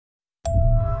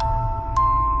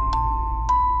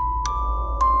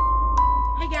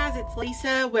it's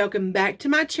Lisa. Welcome back to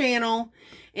my channel.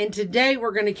 And today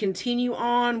we're going to continue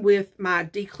on with my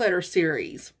declutter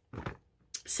series.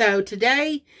 So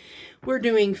today we're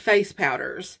doing face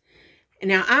powders. And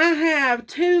now I have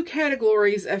two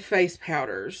categories of face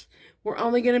powders. We're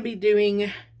only going to be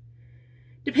doing,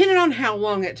 depending on how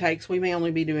long it takes, we may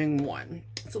only be doing one.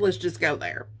 So let's just go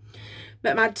there.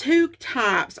 But my two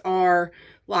types are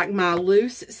like my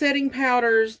loose setting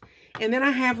powders. And then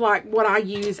I have like what I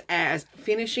use as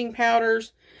finishing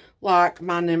powders, like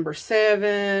my number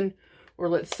 7, or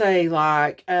let's say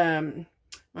like my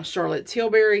Charlotte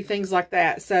Tilbury, things like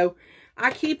that. So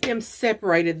I keep them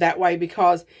separated that way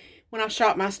because when I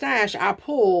shop my stash, I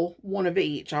pull one of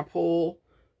each. I pull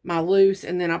my loose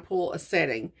and then I pull a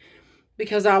setting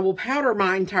because I will powder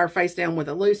my entire face down with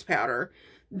a loose powder.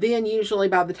 Then usually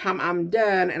by the time I'm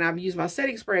done and I've used my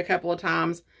setting spray a couple of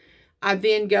times, I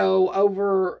then go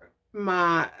over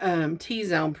my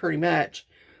T-zone pretty much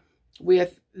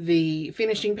with the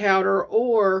finishing powder,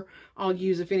 or I'll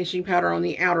use a finishing powder on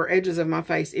the outer edges of my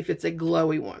face if it's a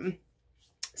glowy one.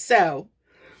 So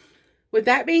with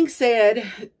that being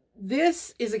said,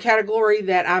 this is a category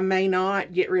that I may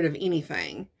not get rid of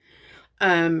anything.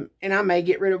 And I may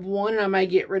get rid of 1 and I may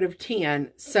get rid of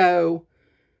 10. So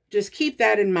just keep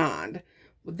that in mind.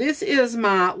 This is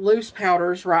my loose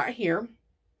powders right here.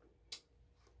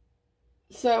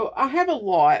 So I have a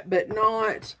lot, but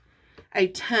not a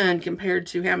ton compared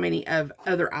to how many of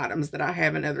other items that I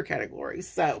have in other categories.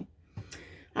 So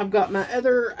I've got my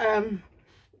other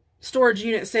storage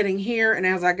unit sitting here. And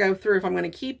as I go through, if I'm going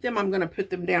to keep them, I'm going to put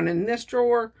them down in this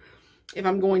drawer. If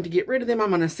I'm going to get rid of them, I'm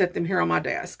going to set them here on my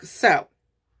desk. So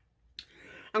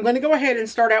I'm going to go ahead and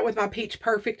start out with my Peach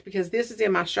Perfect because this is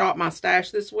in my shop, my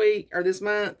stash this week or this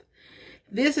month.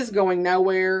 This is going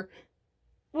nowhere.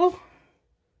 Well,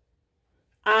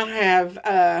 I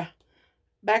have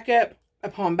backup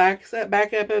upon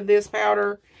backup of this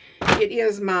powder. It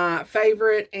is my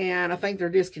favorite, and I think they're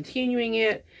discontinuing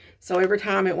it. So every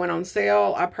time it went on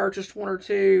sale, I purchased 1 or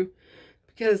 2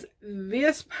 because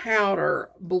this powder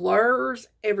blurs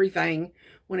everything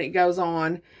when it goes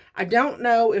on. I don't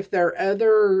know if there are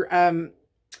other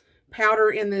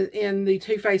powder in the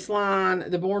Too Faced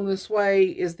line. The Born This Way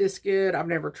is this good. I've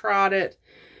never tried it.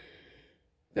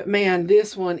 But man,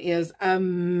 this one is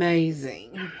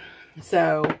amazing.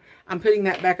 So I'm putting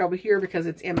that back over here because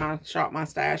it's in my shop, my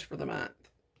stash for the month.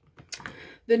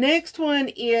 The next one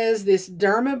is this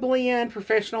Dermablend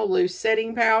Professional Loose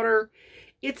Setting Powder.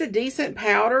 It's a decent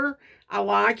powder. I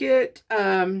like it.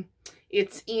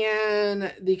 It's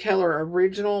in the color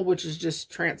Original, which is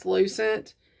just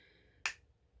translucent.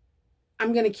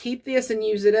 I'm going to keep this and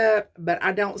use it up, but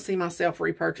I don't see myself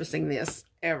repurchasing this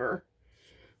ever.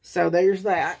 So there's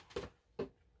that.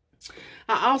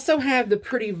 I also have the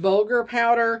Pretty Vulgar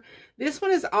powder. This one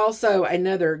is also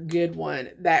another good one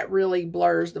that really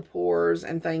blurs the pores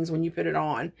and things when you put it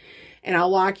on. And I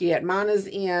like it. Mine is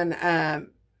in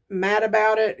Mad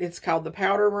About It. It's called the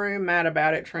Powder Room Mad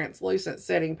About It Translucent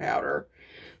Setting Powder.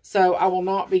 So I will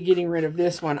not be getting rid of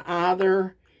this one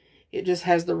either. It just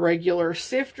has the regular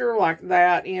sifter like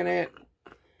that in it.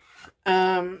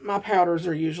 My powders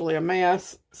are usually a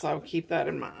mess, so keep that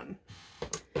in mind.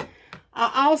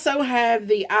 I also have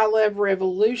the I Love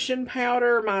Revolution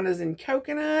powder. Mine is in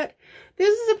coconut. This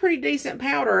is a pretty decent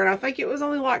powder, and I think it was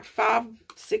only like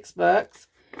 $5-6 bucks.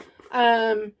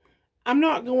 I'm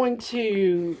not going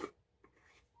to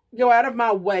go out of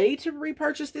my way to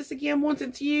repurchase this again once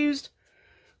it's used,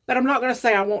 but I'm not going to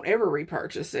say I won't ever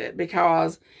repurchase it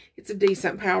because it's a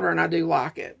decent powder and I do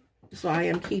like it. So I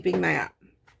am keeping that.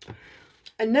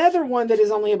 Another one that is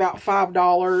only about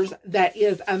 $5 that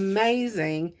is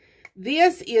amazing.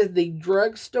 This is the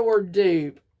drugstore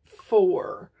dupe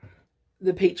for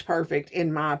the Peach Perfect,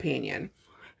 in my opinion.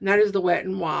 And that is the Wet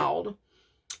n Wild,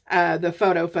 the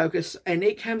Photo Focus. And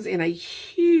it comes in a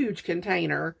huge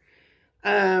container.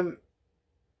 Let's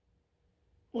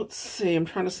see. I'm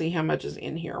trying to see how much is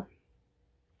in here.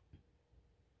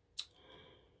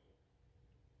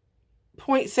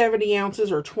 0.70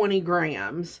 ounces or 20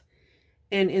 grams.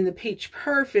 And in the Peach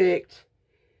Perfect,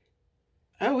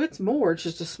 oh, it's more. It's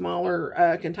just a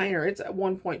smaller container. It's at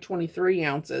 1.23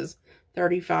 ounces,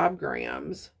 35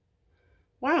 grams.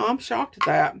 Wow, I'm shocked at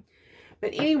that.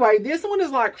 But anyway, this one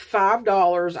is like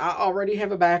 $5. I already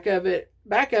have a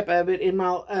backup of it in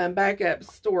my backup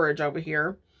storage over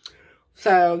here.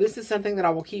 So this is something that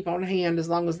I will keep on hand as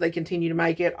long as they continue to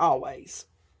make it, always.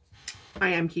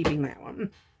 I am keeping that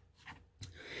one.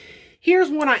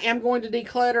 Here's one I am going to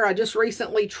declutter. I just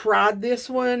recently tried this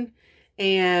one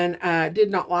and did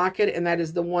not like it, and that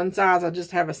is the one size. I just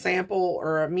have a sample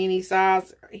or a mini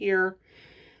size here.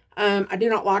 I do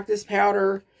not like this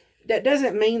powder. That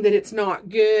doesn't mean that it's not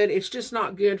good. It's just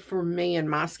not good for me and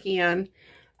my skin.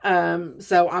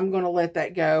 So I'm going to let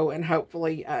that go and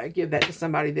hopefully give that to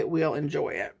somebody that will enjoy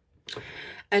it.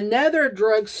 Another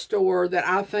drugstore that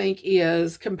I think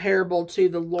is comparable to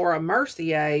the Laura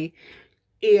Mercier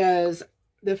is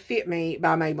the Fit Me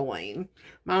by Maybelline.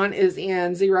 Mine is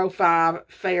in 05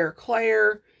 Fair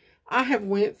Claire. I have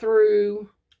went through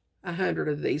 100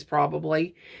 of these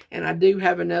probably, and I do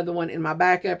have another one in my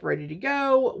backup ready to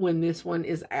go when this one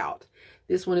is out.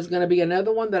 This one is going to be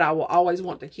another one that I will always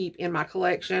want to keep in my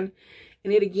collection,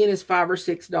 and it again is $5 or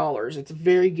 $6. It's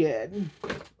very good.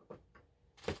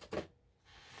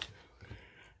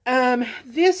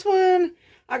 This one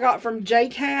I got from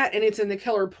J-Cat, and it's in the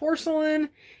color Porcelain.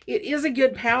 It is a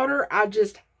good powder. I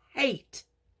just hate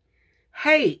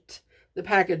the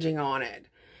packaging on it.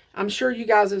 I'm sure you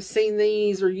guys have seen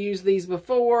these or used these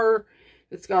before.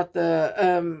 It's got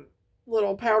the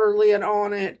little powder lid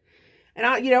on it. And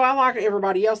I like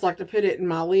everybody else like to put it in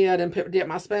my lid and dip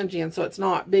my sponge in so it's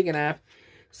not big enough.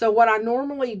 So what I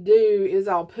normally do is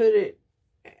I'll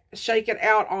shake it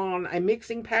out on a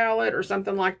mixing palette or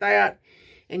something like that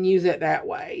and use it that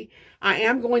way. I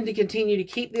am going to continue to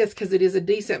keep this because it is a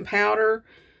decent powder,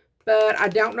 but I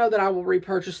don't know that I will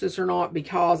repurchase this or not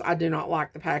because I do not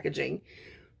like the packaging.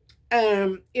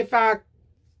 If I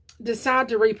decide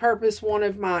to repurpose one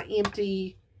of my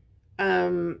empty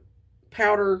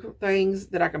powder things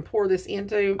that I can pour this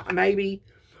into, maybe,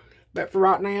 but for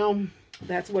right now,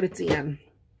 that's what it's in.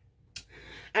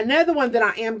 Another one that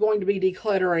I am going to be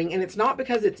decluttering, and it's not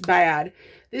because it's bad.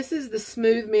 This is the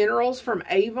Smooth Minerals from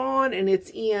Avon, and it's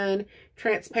in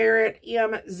Transparent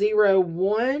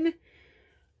M01.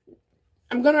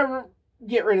 I'm going to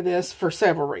get rid of this for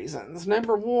several reasons.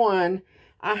 Number one,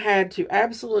 I had to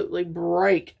absolutely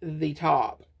break the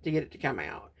top to get it to come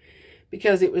out,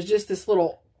 because it was just this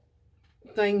little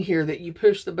thing here that you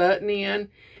push the button in,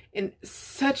 and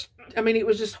it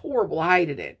was just horrible. I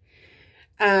hated it.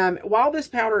 While this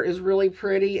powder is really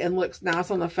pretty and looks nice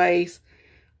on the face,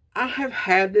 I have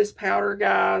had this powder,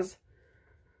 guys,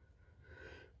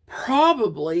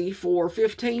 probably for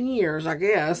 15 years, I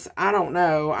guess. I don't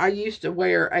know. I used to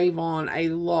wear Avon a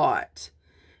lot,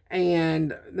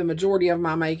 and the majority of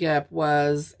my makeup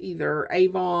was either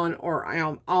Avon or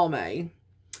Almay.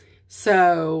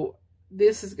 So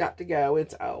this has got to go.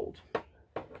 It's old.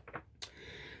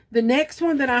 The next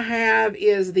one that I have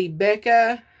is the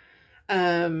Becca.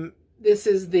 This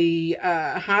is the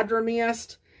Hydra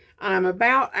Mist. I'm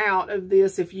about out of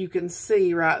this, if you can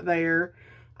see right there.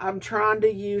 I'm trying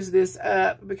to use this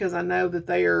up because I know that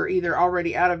they are either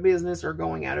already out of business or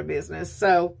going out of business.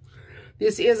 So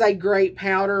this is a great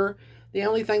powder. The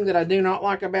only thing that I do not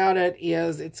like about it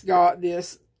is it's got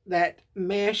that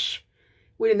mesh.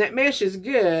 And that mesh is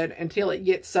good until it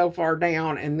gets so far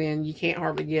down, and then you can't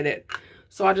hardly get it.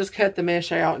 So I just cut the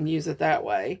mesh out and use it that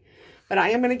way. But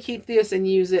I am going to keep this and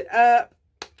use it up.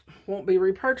 Won't be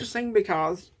repurchasing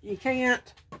because you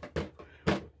can't.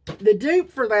 The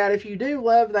dupe for that, if you do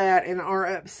love that and are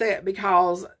upset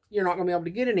because you're not going to be able to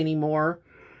get it anymore,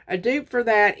 a dupe for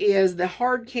that is the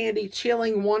Hard Candy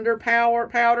Chilling Wonder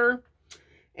Powder.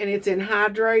 And it's in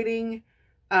Hydrating.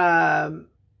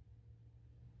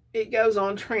 It goes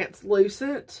on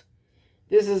translucent.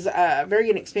 This is very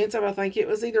inexpensive. I think it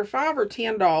was either $5 or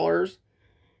 $10.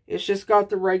 It's just got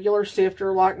the regular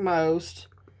sifter like most.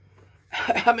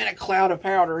 I'm in a cloud of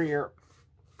powder here.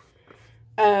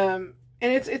 And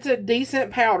it's a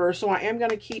decent powder, so I am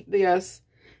going to keep this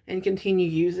and continue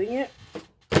using it.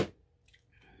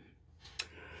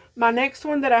 My next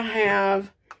one that I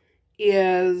have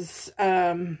is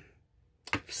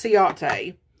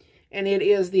Ciate, and it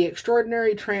is the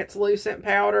Extraordinary Translucent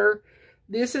Powder.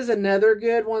 This is another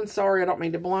good one. Sorry, I don't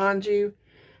mean to blind you.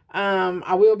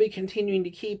 I will be continuing to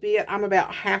keep it. I'm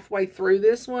about halfway through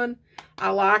this one. I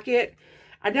like it.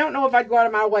 I don't know if I'd go out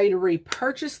of my way to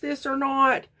repurchase this or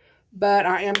not, but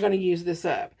I am going to use this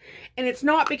up. And it's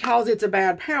not because it's a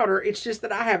bad powder. It's just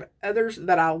that I have others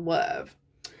that I love.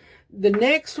 The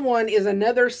next one is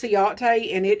another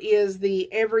Ciate, and it is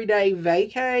the Everyday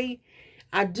Vacay.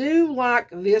 I do like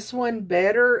this one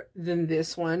better than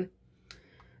this one.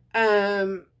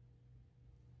 I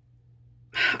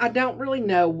don't really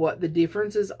know what the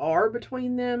differences are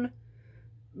between them,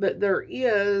 but there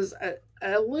is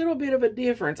a little bit of a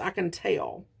difference, I can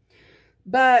tell.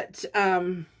 But,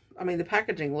 I mean, the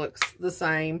packaging looks the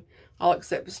same, all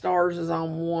except the stars is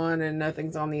on one and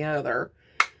nothing's on the other.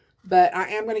 But I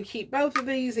am going to keep both of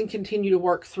these and continue to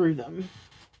work through them.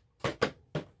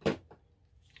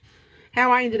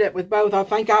 How I ended up with both, I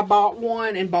think I bought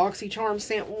one and BoxyCharm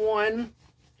sent one.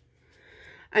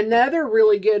 Another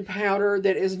really good powder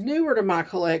that is newer to my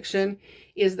collection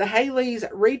is the Haley's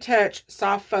Retouch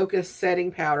Soft Focus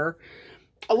Setting Powder.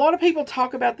 A lot of people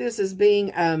talk about this as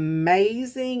being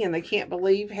amazing, and they can't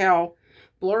believe how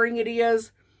blurring it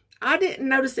is. I didn't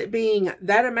notice it being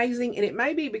that amazing, and it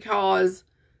may be because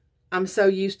I'm so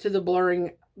used to the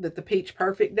blurring that the Peach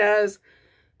Perfect does,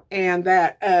 and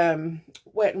that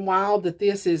Wet n Wild, that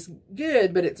this is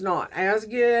good, but it's not as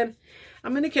good.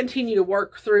 I'm going to continue to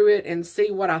work through it and see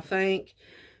what I think.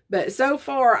 But so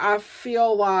far, I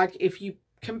feel like if you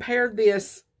compared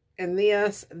this and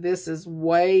this is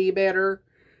way better.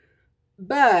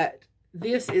 But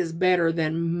this is better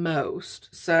than most.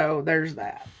 So there's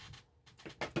that.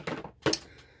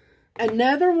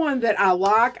 Another one that I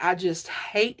like, I just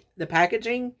hate the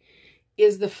packaging,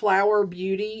 is the Flower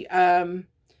Beauty.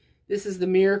 This is the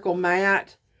Miracle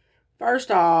Matte.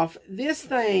 First off, this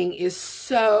thing is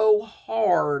so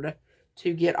hard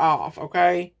to get off,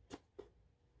 okay?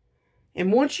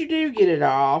 And once you do get it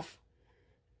off,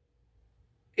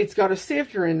 it's got a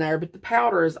sifter in there, but the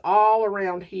powder is all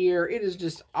around here. It is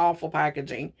just awful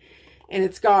packaging. And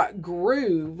it's got a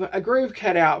groove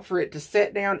cut out for it to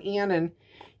set down in, and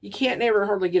you can't never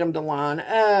hardly get them to line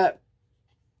up.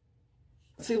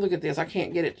 See, look at this. I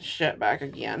can't get it to shut back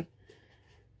again.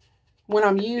 When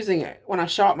I'm using it, when I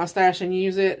shop my stash and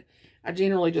use it, I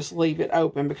generally just leave it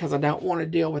open because I don't want to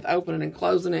deal with opening and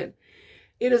closing it.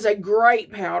 It is a great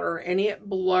powder, and it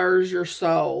blurs your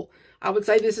soul. I would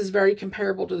say this is very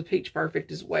comparable to the Peach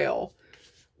Perfect as well.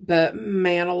 But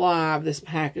man alive, this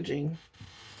packaging.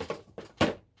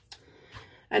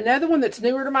 Another one that's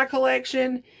newer to my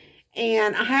collection,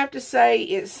 and I have to say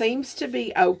it seems to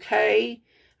be okay.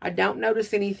 I don't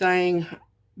notice anything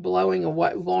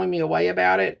blowing me away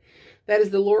about it. That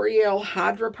is the L'Oreal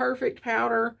Hydra Perfect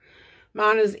powder.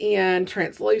 Mine is in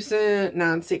translucent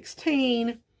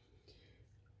 916.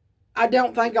 I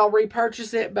don't think I'll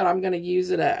repurchase it, but I'm going to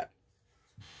use it up.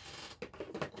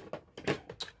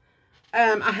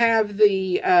 I have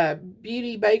the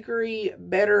Beauty Bakery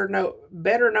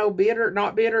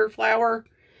Not Bitter flour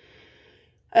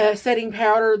setting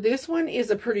powder. This one is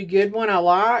a pretty good one. I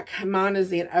like. Mine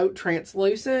is in Oat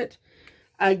Translucent.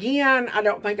 Again, I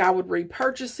don't think I would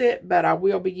repurchase it, but I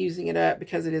will be using it up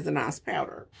because it is a nice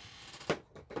powder.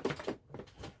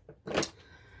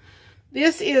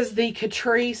 This is the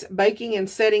Catrice Baking and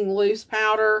Setting Loose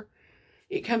Powder.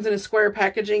 It comes in a square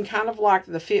packaging, kind of like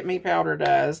the Fit Me powder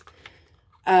does.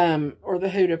 Or the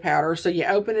Huda powder. So you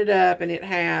open it up and it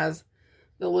has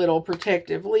the little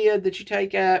protective lid that you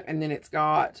take up, and then it's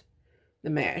got the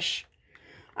mesh.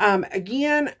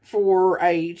 Again, for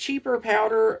a cheaper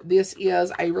powder, this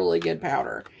is a really good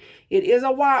powder. It is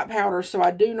a white powder, so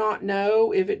I do not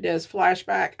know if it does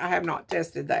flashback. I have not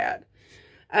tested that.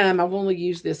 I've only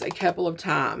used this a couple of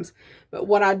times. But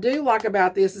what I do like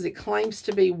about this is it claims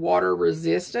to be water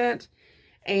resistant.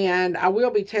 And I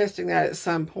will be testing that at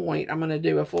some point. I'm going to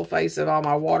do a full face of all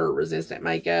my water resistant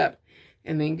makeup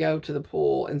and then go to the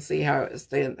pool and see how it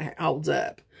holds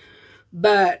up.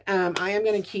 But I am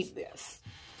going to keep this.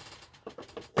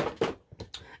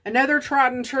 Another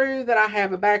tried and true that I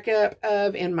have a backup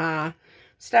of in my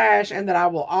stash and that I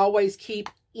will always keep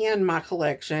in my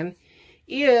collection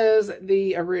is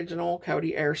the original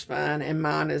Coty Airspun, and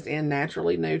mine is in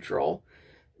Naturally Neutral.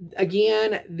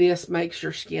 Again, this makes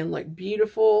your skin look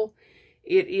beautiful.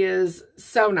 It is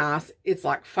so nice. It's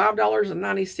like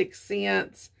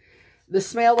 $5.96. The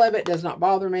smell of it does not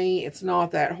bother me. It's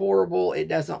not that horrible. It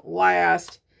doesn't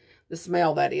last. The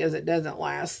smell, that is, it doesn't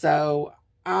last. So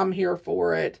I'm here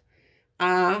for it.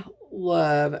 I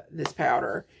love this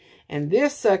powder. And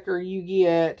this sucker, you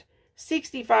get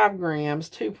 65 grams,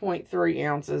 2.3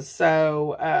 ounces.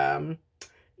 So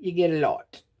you get a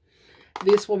lot.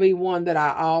 This will be one that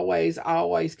I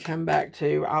always come back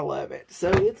to. I love it. So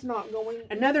it's not going.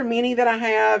 Another mini that I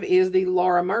have is the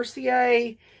Laura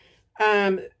Mercier.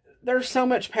 There's so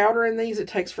much powder in these, it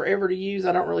takes forever to use.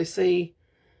 I don't really see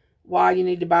why you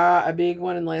need to buy a big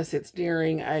one unless it's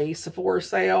during a Sephora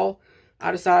sale.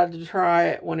 I decided to try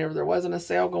it whenever there wasn't a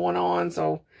sale going on.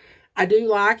 So I do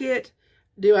like it.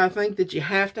 Do I think that you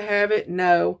have to have it?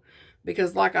 No.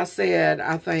 Because like I said,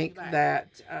 I think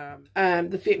that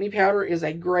the Fit Me powder is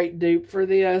a great dupe for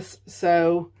this.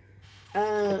 So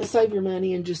save your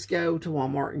money and just go to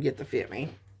Walmart and get the Fit Me.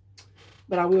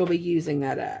 But I will be using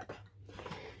that up.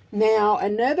 Now,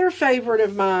 another favorite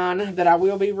of mine that I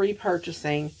will be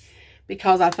repurchasing,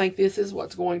 because I think this is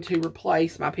what's going to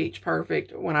replace my Peach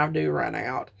Perfect when I do run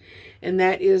out. And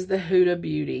that is the Huda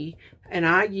Beauty. And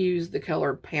I use the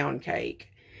color Pound Cake.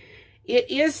 It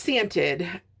is scented.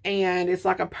 And it's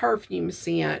like a perfume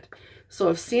scent. So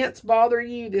if scents bother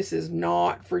you, this is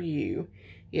not for you.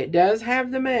 It does have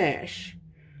the mesh,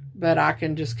 but I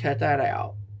can just cut that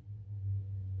out.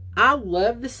 I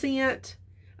love the scent.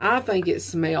 I think it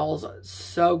smells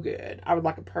so good. I would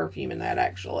like a perfume in that,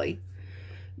 actually.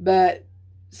 But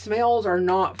smells are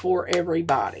not for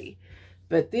everybody.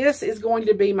 But this is going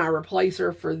to be my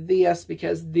replacer for this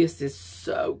because this is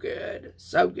so good.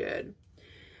 So good.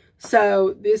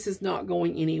 So this is not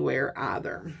going anywhere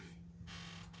either.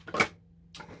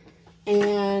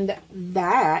 And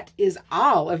that is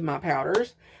all of my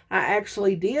powders. I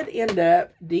actually did end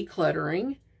up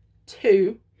decluttering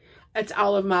 2. It's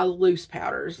all of my loose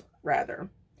powders, rather.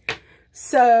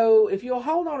 So, if you'll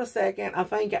hold on a second, I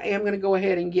think I am going to go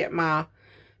ahead and get my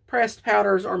pressed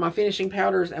powders or my finishing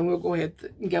powders, and we'll go ahead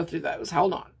and go through those.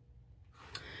 Hold on.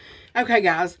 Okay,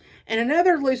 guys. And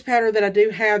another loose powder that I do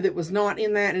have that was not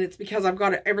in that, and it's because I've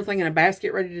got everything in a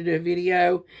basket ready to do a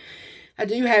video. I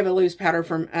do have a loose powder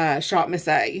from Shop Miss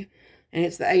A, and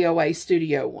it's the AOA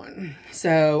Studio one.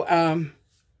 So,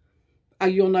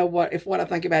 you'll know what I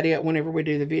think about it whenever we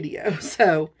do the video.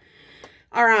 So,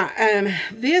 all right,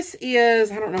 this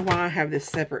is, I don't know why I have this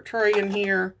separate tray in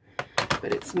here,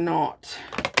 but it's not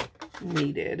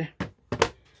needed.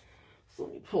 So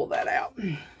let me pull that out.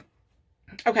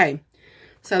 Okay,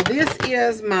 so this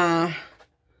is my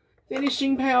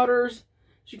finishing powders.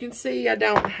 As you can see, I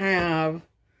don't have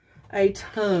a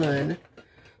ton.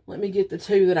 Let me get the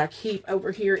 2 that I keep over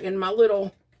here in my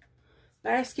little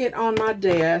basket on my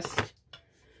desk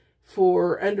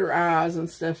for under eyes and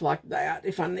stuff like that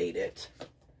if I need it.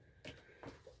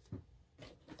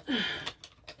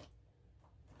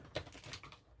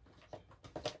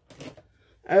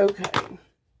 Okay.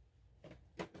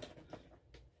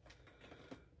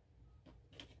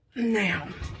 Now,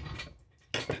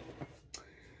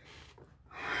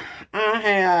 I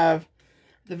have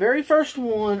the very first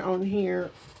one on here.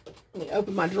 Let me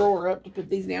open my drawer up to put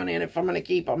these down in if I'm going to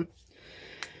keep them.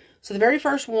 So the very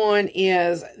first one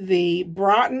is the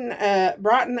Brighten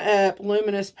Up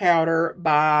Luminous Powder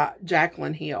by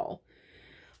Jaclyn Hill.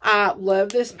 I love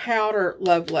this powder.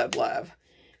 Love, love, love.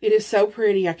 It is so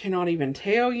pretty. I cannot even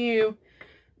tell you.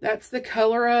 That's the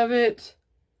color of it.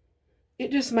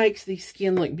 It just makes the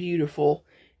skin look beautiful.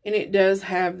 And it does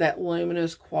have that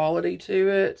luminous quality to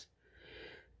it.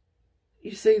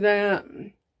 You see that?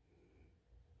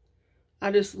 I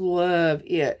just love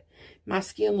it. My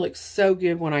skin looks so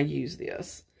good when I use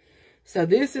this. So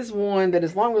this is one that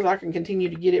as long as I can continue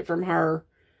to get it from her,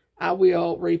 I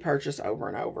will repurchase over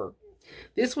and over.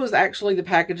 This was actually the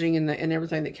packaging and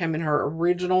everything that came in her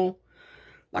original,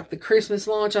 like the Christmas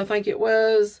launch, I think it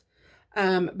was.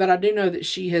 But I do know that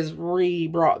she has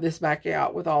brought this back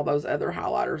out with all those other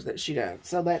highlighters that she does.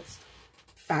 So that's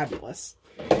fabulous.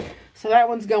 So that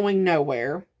one's going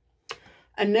nowhere.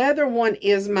 Another one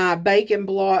is my Bake and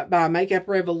Blot by Makeup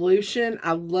Revolution.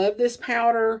 I love this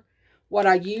powder. What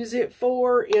I use it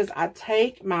for is I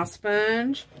take my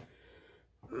sponge,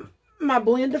 my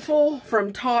Blendiful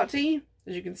from Tati.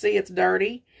 As you can see, it's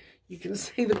dirty. You can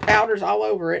see the powders all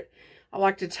over it. I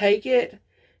like to take it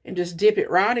and just dip it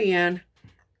right in.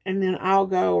 And then I'll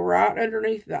go right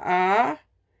underneath the eye.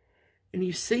 And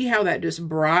you see how that just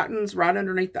brightens right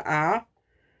underneath the eye?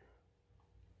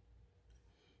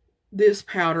 This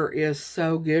powder is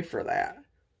so good for that.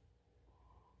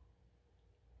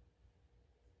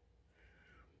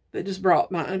 That just brought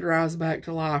my under eyes back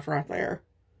to life right there.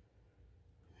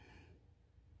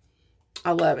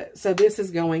 I love it. So this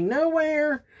is going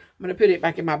nowhere. I'm going to put it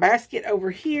back in my basket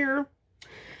over here.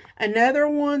 Another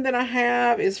one that I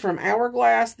have is from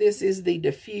Hourglass. This is the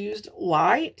Diffused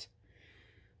Light.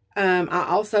 I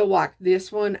also like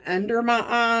this one under my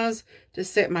eyes to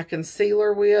set my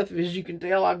concealer with. As you can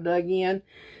tell, I've dug in.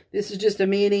 This is just a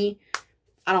mini.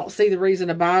 I don't see the reason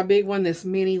to buy a big one. This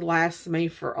mini lasts me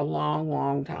for a long,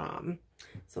 long time.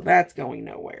 So that's going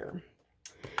nowhere.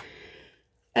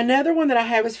 Another one that I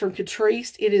have is from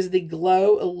Catrice. It is the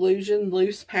Glow Illusion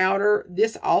Loose Powder.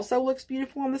 This also looks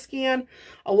beautiful on the skin.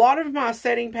 A lot of my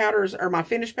setting powders or my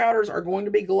finished powders are going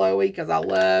to be glowy because I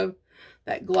love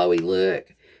that glowy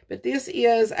look. But this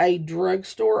is a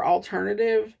drugstore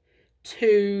alternative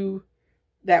to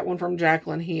that one from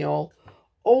Jaclyn Hill.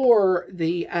 Or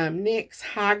the NYX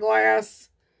High Glass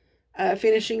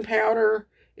finishing powder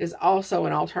is also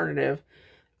an alternative.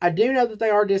 I do know that they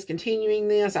are discontinuing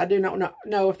this. I do not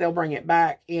know if they'll bring it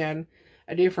back in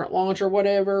a different launch or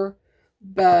whatever.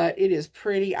 But it is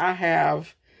pretty.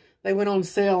 They went on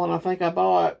sale and I think I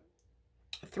bought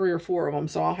 3 or 4 of them.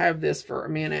 So I'll have this for a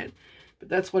minute. But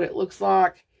that's what it looks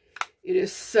like. It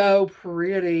is so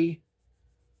pretty.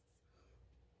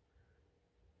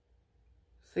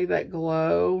 See that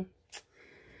glow?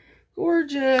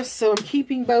 Gorgeous. So I'm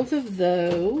keeping both of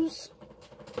those.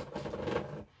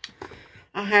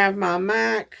 I have my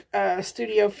MAC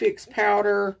Studio Fix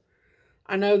powder.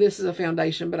 I know this is a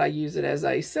foundation, but I use it as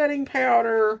a setting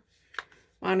powder.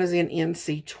 Mine is in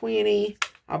NC20.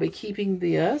 I'll be keeping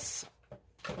this.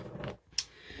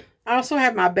 I also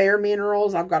have my Bare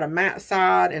Minerals. I've got a matte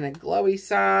side and a glowy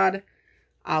side.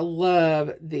 I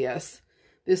love this.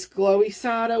 This glowy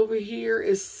side over here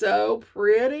is so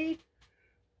pretty.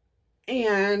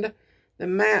 And the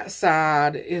matte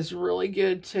side is really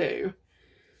good too.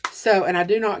 So, and I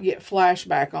do not get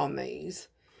flashback on these.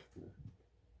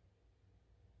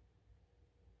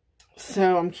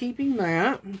 So, I'm keeping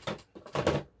that.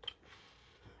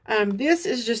 This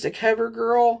is just a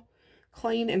CoverGirl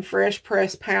Clean and Fresh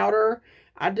Press Powder.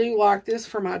 I do like this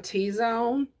for my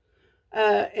T-zone.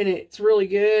 And it's really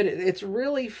good. It's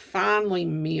really finely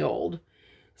milled.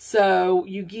 So,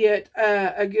 you get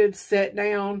a good set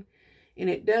down. And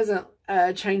it doesn't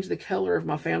change the color of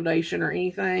my foundation or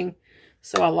anything.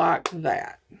 So I like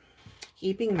that.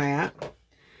 Keeping that.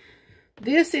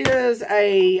 This is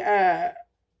a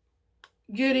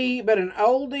goodie, but an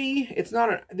oldie. It's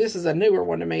not a, this is a newer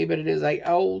one to me, but it is a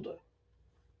old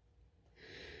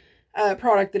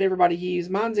product that everybody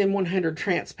uses. Mine's in 100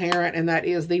 transparent, and that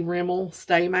is the Rimmel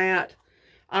Stay Matte.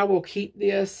 I will keep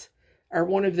this, or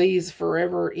one of these,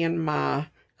 forever in my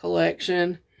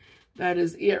collection. That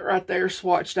is it right there,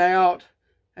 swatched out.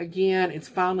 Again, it's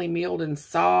finely milled and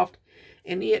soft.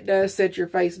 And it does set your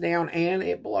face down and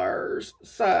it blurs.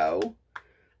 So,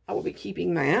 I will be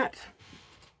keeping that.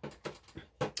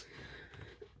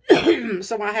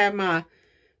 So, I have my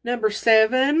number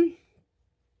 7.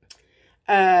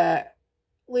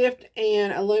 Lift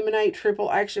and Illuminate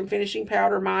Triple Action Finishing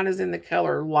Powder. Mine is in the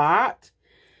color Light.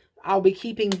 I'll be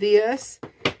keeping this.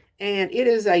 And it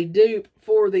is a dupe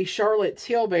for the Charlotte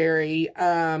Tilbury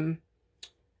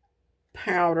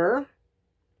powder.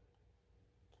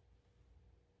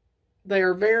 They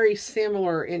are very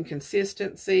similar in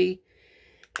consistency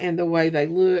and the way they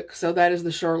look. So that is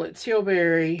the Charlotte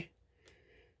Tilbury.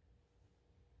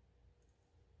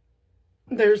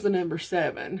 There's the number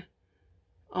 7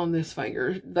 on this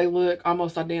finger. They look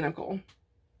almost identical.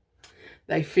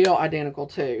 They feel identical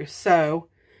too. So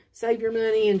save your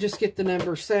money and just get the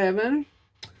number 7.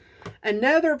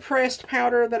 Another pressed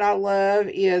powder that I love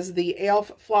is the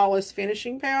e.l.f. Flawless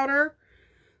Finishing Powder.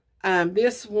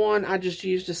 This one I just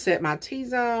used to set my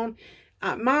T-zone.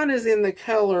 Mine is in the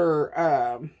color,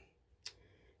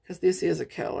 because this is a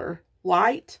color,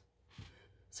 Light.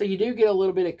 So you do get a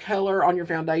little bit of color on your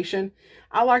foundation.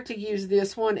 I like to use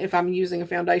this one if I'm using a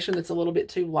foundation that's a little bit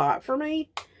too light for me.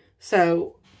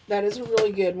 So that is a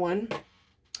really good one.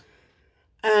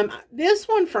 This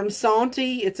one from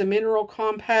Santi, it's a mineral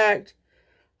compact.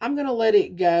 I'm going to let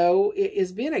it go. It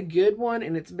has been a good one,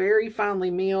 and it's very finely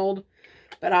milled.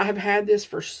 But I have had this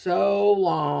for so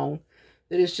long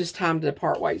that it's just time to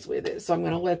part ways with it. So I'm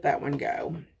going to let that one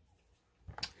go.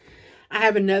 I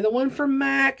have another one from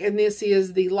MAC, and this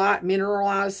is the Light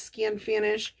Mineralized Skin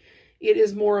Finish. It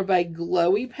is more of a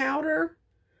glowy powder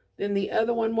than the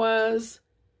other one was.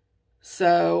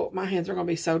 So my hands are going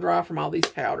to be so dry from all these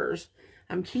powders.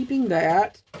 I'm keeping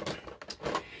that.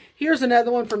 Here's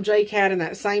another one from J-Cat in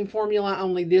that same formula,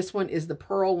 only this one is the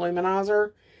Pearl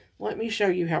Luminizer. Let me show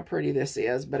you how pretty this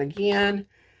is. But again,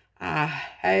 I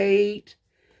hate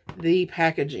the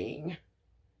packaging.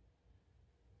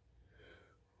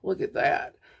 Look at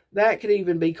that. That could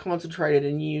even be concentrated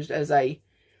and used as a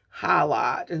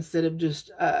highlight instead of just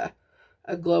a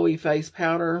glowy face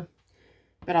powder.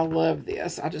 But I love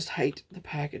this. I just hate the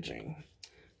packaging.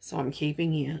 So I'm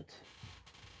keeping it.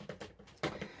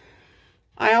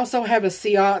 I also have a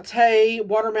Ciate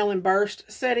Watermelon Burst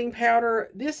Setting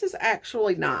Powder. This is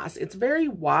actually nice. It's very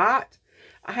white.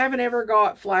 I haven't ever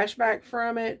got flashback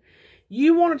from it.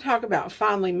 You want to talk about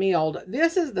finely milled.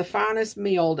 This is the finest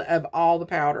milled of all the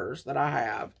powders that I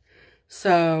have.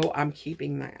 So I'm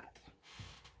keeping that.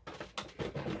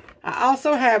 I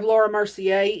also have Laura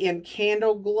Mercier in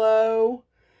Candle Glow.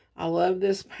 I love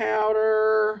this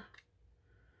powder.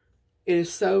 It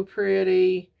is so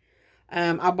pretty.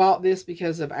 I bought this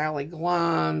because of Allie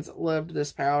Glines. Loved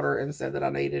this powder and said that I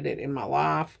needed it in my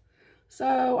life.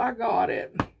 So I got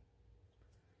it.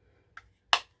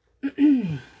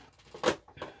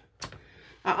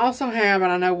 I also have,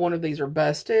 and I know one of these are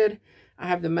busted, I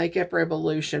have the Makeup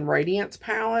Revolution Radiance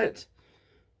Palette.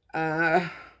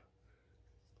 This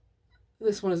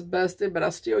one is busted, but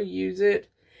I still use it.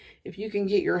 If you can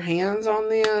get your hands on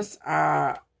this,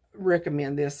 I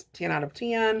recommend this 10 out of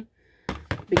 10.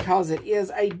 Because it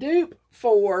is a dupe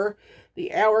for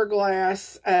the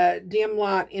Hourglass dim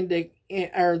light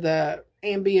or the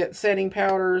ambient setting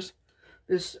powders.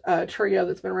 This trio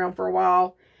that's been around for a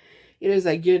while. It is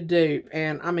a good dupe,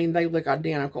 and I mean, they look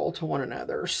identical to one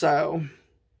another. So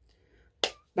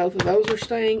both of those are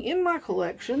staying in my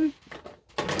collection.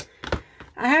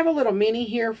 I have a little mini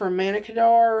here from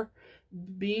Manicadar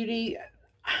Beauty.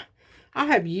 I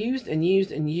have used and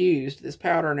used and used this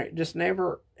powder, and it just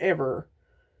never, ever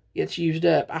gets used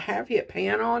up. I have hit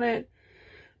pan on it,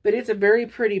 but it's a very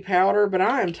pretty powder, but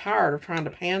I am tired of trying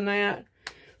to pan that.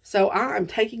 So I am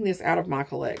taking this out of my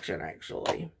collection,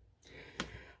 actually.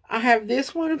 I have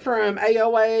this one from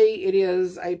AOA. It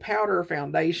is a powder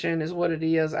foundation is what it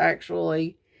is,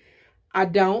 actually. I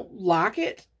don't like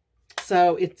it,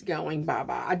 so it's going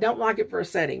bye-bye. I don't like it for a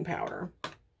setting powder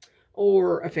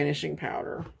or a finishing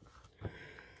powder.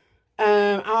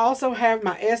 I also have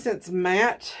my Essence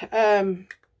Matte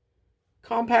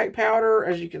compact powder.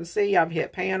 As you can see, I've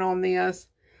hit pan on this.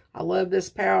 I love this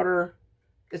powder.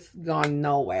 It's gone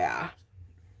nowhere.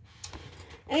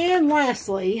 And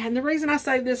lastly, and the reason I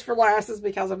saved this for last is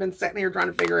because I've been sitting here trying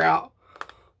to figure out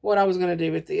what I was going to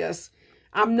do with this.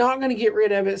 I'm not going to get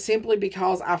rid of it simply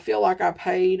because I feel like I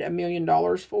paid $1 million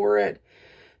for it.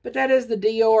 But that is the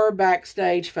Dior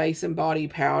Backstage Face and Body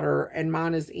Powder, and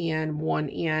mine is in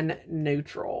 1N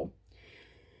Neutral.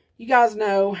 You guys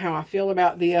know how I feel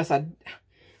about this. I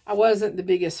wasn't the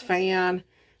biggest fan.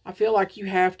 I feel like you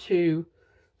have to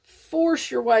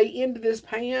force your way into this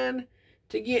pan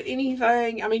to get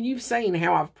anything. I mean, you've seen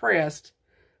how I've pressed.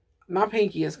 My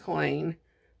pinky is clean.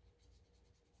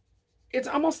 It's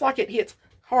almost like it hits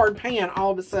hard pan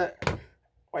all of a sudden.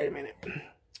 Wait a minute.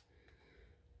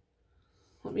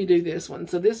 Let me do this one.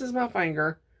 So this is my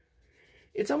finger.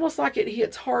 It's almost like it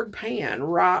hits hard pan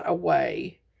right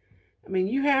away. I mean,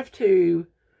 you have to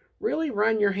really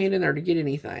run your hand in there to get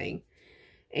anything.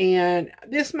 And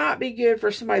this might be good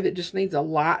for somebody that just needs a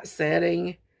light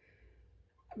setting.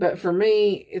 But for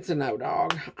me, it's a no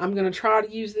dog. I'm going to try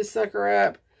to use this sucker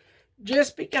up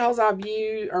just because I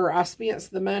spent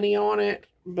the money on it.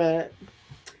 But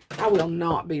I will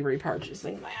not be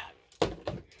repurchasing that.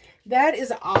 That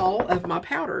is all of my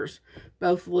powders,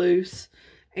 both loose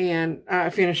and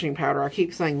finishing powder. I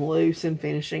keep saying loose and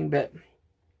finishing, but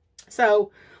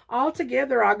so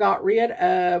altogether I got rid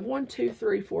of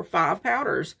 5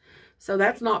 powders. So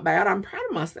that's not bad. I'm proud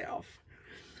of myself.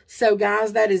 So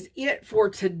guys, that is it for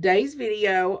today's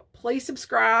video. Please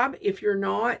subscribe. If you're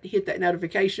not, hit that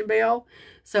notification bell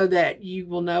so that you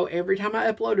will know every time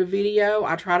I upload a video.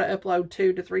 I try to upload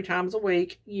 2 to 3 times a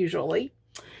week, usually.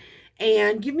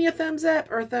 And give me a thumbs up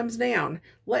or a thumbs down.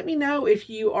 Let me know if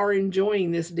you are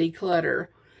enjoying this declutter.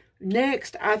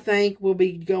 Next, I think we'll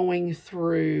be going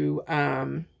through,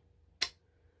 I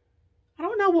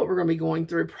don't know what we're going to be going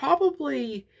through.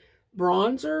 Probably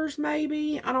bronzers,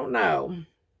 maybe. I don't know.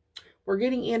 We're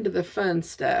getting into the fun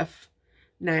stuff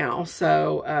now.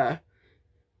 So, I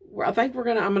think I'm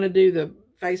going to do the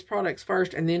face products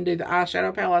first and then do the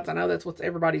eyeshadow palettes. I know that's what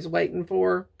everybody's waiting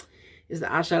for, is the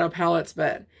eyeshadow palettes,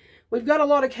 but we've got a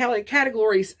lot of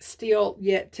categories still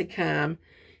yet to come.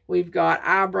 We've got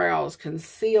eyebrows,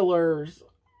 concealers.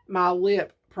 My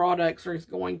lip products is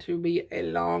going to be a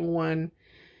long one.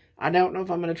 I don't know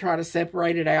if I'm going to try to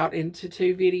separate it out into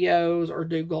 2 videos or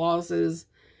do glosses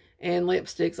and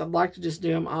lipsticks. I'd like to just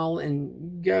do them all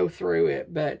and go through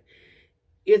it, but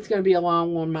it's going to be a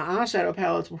long one. My eyeshadow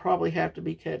palettes will probably have to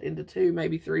be cut into 2,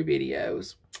 maybe 3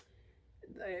 videos.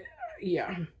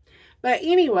 Yeah. But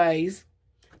anyways,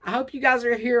 I hope you guys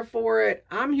are here for it.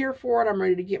 I'm here for it. I'm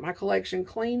ready to get my collection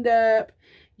cleaned up,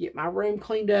 get my room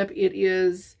cleaned up.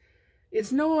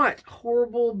 It's not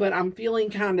horrible, but I'm feeling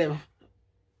kind of,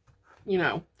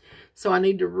 so I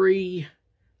need to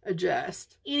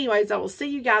readjust. Anyways, I will see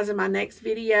you guys in my next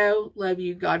video. Love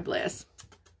you. God bless.